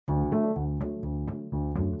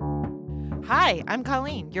Hi, I'm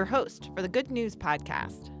Colleen, your host for the Good News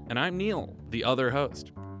Podcast. And I'm Neil, the other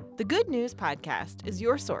host. The Good News Podcast is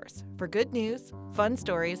your source for good news, fun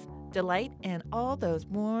stories, delight, and all those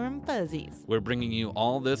warm fuzzies. We're bringing you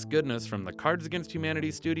all this goodness from the Cards Against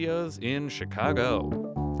Humanity studios in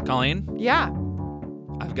Chicago. Colleen? Yeah.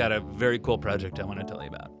 I've got a very cool project I want to tell you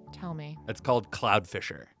about. Tell me. It's called Cloud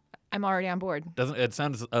Fisher. I'm already on board. Doesn't it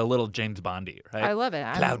sounds a little James Bondy, right? I love it.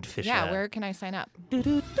 Cloud Fisher. Yeah, where can I sign up?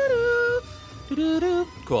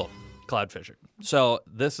 Cool. Cloud Fisher. So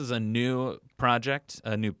this is a new project,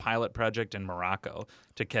 a new pilot project in Morocco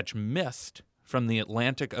to catch mist from the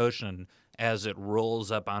Atlantic Ocean as it rolls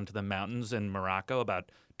up onto the mountains in Morocco,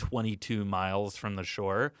 about 22 miles from the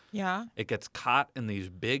shore. Yeah. It gets caught in these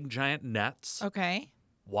big, giant nets. Okay.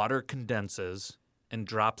 Water condenses and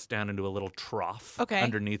drops down into a little trough Okay.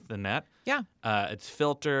 underneath the net. Yeah. It's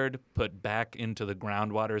filtered, put back into the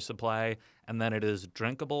groundwater supply, and then it is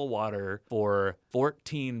drinkable water for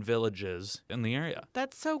 14 villages in the area.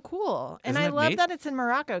 That's so cool. And Isn't I it love neat? that it's in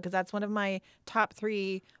Morocco because that's one of my top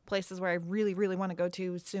 3 places where I really, really want to go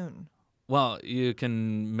to soon. Well, you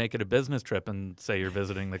can make it a business trip and say you're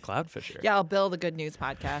visiting the Cloud Fisher. Yeah, I'll bill the Good News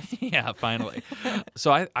Podcast. Yeah, finally.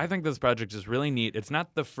 So I think this project is really neat. It's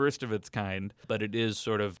not the first of its kind, but it is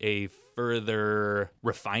sort of a further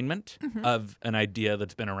refinement of an idea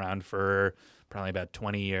that's been around for probably about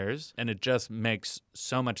 20 years. And it just makes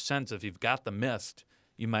so much sense. If you've got the mist,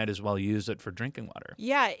 you might as well use it for drinking water.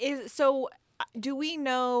 Yeah. Do we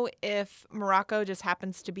know if Morocco just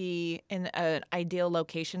happens to be in an ideal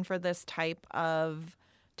location for this type of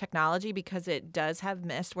technology because it does have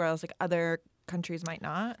mist, whereas like other countries might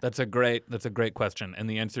not? That's a great question, and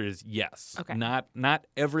the answer is yes. Okay. Not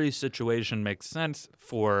every situation makes sense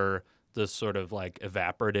for this sort of like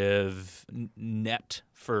evaporative net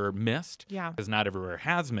for mist. Yeah. Because not everywhere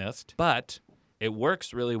has mist, but it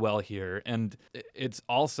works really well here, and it's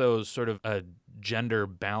also sort of a gender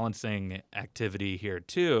balancing activity here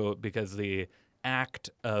too, because the act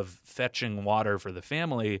of fetching water for the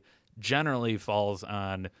family generally falls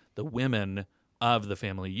on the women of the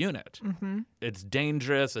family unit. Mm-hmm. It's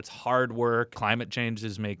dangerous. It's hard work. Climate change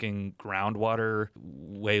is making groundwater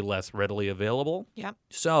way less readily available. Yep.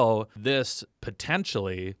 So this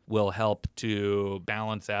potentially will help to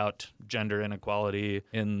balance out gender inequality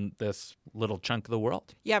in this little chunk of the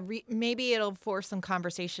world. Yeah, maybe it'll force some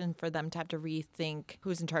conversation for them to have to rethink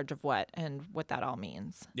who's in charge of what and what that all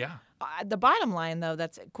means. Yeah. The bottom line, though,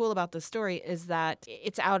 that's cool about this story is that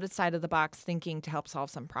it's outside of the box thinking to help solve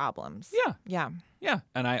some problems. Yeah. Yeah. Yeah.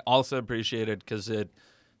 And I also appreciate it because it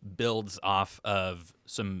builds off of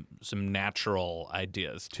some natural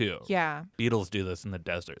ideas too. Yeah. Beetles do this in the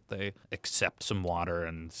desert. They accept some water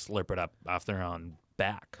and slurp it up off their own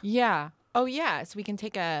back. Yeah. Oh, yeah. So we can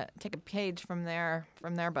take a page from their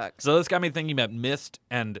book. So this got me thinking about mist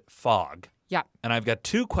and fog. Yeah. And I've got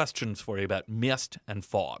 2 questions for you about mist and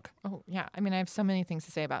fog. Oh, yeah. I mean, I have so many things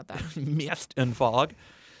to say about that. Mist and fog.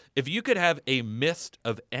 If you could have a mist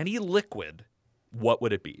of any liquid, what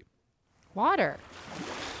would it be? Water.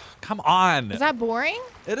 Come on. Is that boring?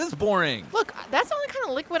 It is boring. Look, that's the only kind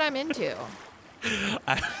of liquid I'm into.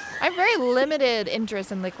 I have very limited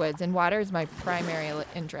interest in liquids, and water is my primary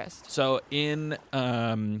interest. So in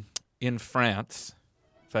France,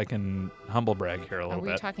 if I can humble brag here a little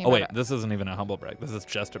bit. Talking Oh, wait, about this isn't even a humble brag. This is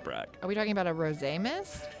just a brag. Are we talking about a rosé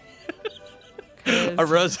mist? A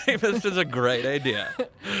rosé mist is a great idea.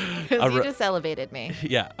 Because you just elevated me.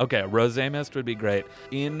 Yeah, okay, a rosé mist would be great.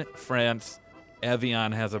 In France,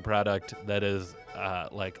 Evian has a product that is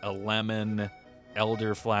like a lemon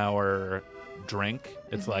elderflower drink.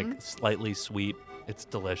 It's like slightly sweet. It's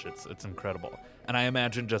delicious. It's incredible. And I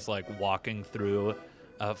imagine just like walking through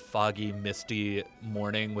a foggy, misty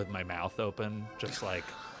morning with my mouth open, just like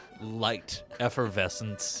light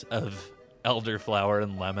effervescence of elderflower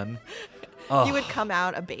and lemon. Oh. You would come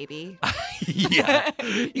out a baby. Yeah,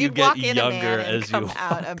 you You'd get walk in younger a man and as come you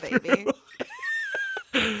out a baby.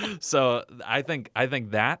 So I think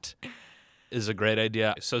that is a great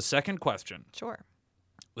idea. So second question. Sure.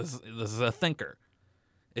 This is a thinker.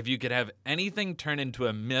 If you could have anything turn into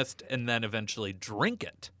a mist and then eventually drink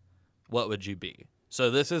it, what would you be? So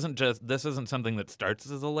this isn't something that starts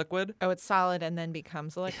as a liquid. Oh, it's solid and then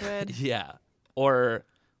becomes a liquid? Yeah. Or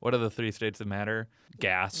what are the 3 states that matter?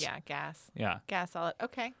 Gas. Yeah, gas. Yeah. Gas solid.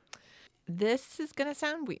 Okay. This is going to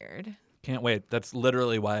sound weird. Can't wait. That's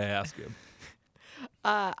literally why I asked you.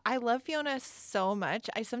 I love Fiona so much.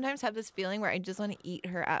 I sometimes have this feeling where I just want to eat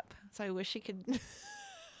her up. So I wish she could.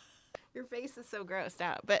 Your face is so grossed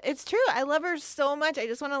out. But it's true. I love her so much. I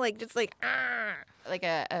just want to like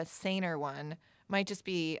a saner one might just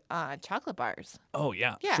be chocolate bars. Oh,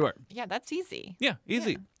 yeah, Yeah. sure. Yeah, that's easy. Yeah,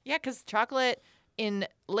 easy. Yeah, because chocolate in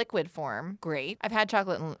liquid form, great. I've had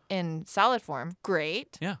chocolate in solid form,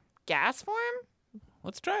 great. Yeah. Gas form,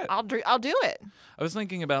 Let's try it. I'll do it. I was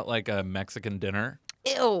thinking about like a Mexican dinner.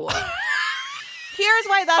 Ew. Here's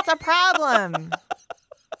why that's a problem.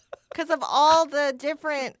 Because of all the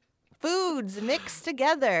different foods mixed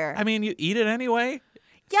together. I mean, you eat it anyway.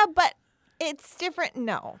 Yeah, but it's different.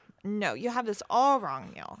 No, you have this all wrong,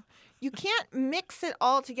 Neil. You can't mix it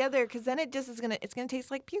all together because then it just is it's gonna taste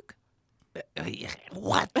like puke.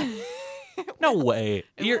 What? No way.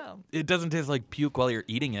 will. It doesn't taste like puke while you're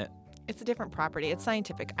eating it. It's a different property. It's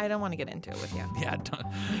scientific. I don't want to get into it with you.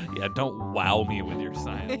 Don't wow me with your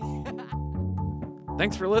science.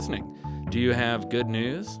 Thanks for listening. Do you have good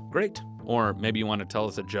news? Great. Or maybe you want to tell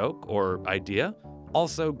us a joke or idea?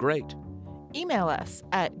 Also great. Email us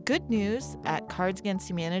at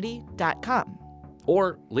goodnews@cardsagainsthumanity.com.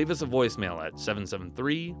 Or leave us a voicemail at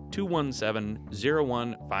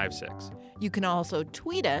 773-217-0156. You can also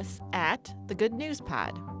tweet us at The Good News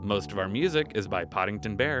Pod. Most of our music is by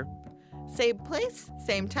Poddington Bear. Same place,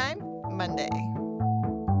 same time, Monday.